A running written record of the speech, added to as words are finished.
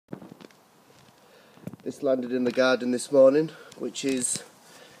This landed in the garden this morning, which is,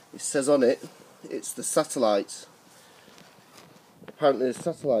 it says on it, it's the satellite. Apparently the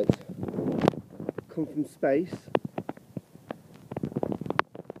satellite come from space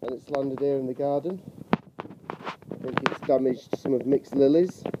and it's landed here in the garden. I think it's damaged some of Mick's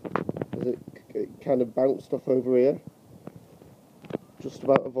lilies as it kind of bounced off over here. Just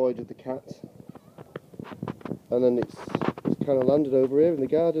about avoided the cat. And then it's kind of landed over here in the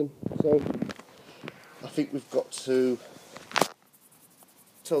garden. So I think we've got to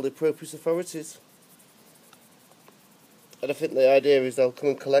tell the appropriate authorities. And I think the idea is they'll come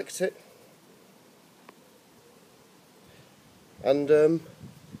and collect it. And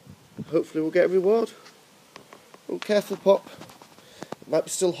hopefully we'll get a reward. Oh, careful, Pop. It might be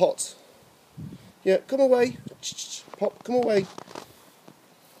still hot. Yeah, come away. Pop, come away.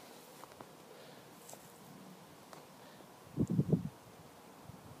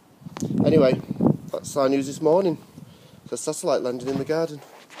 Anyway, that's our news this morning. The satellite landed in the garden.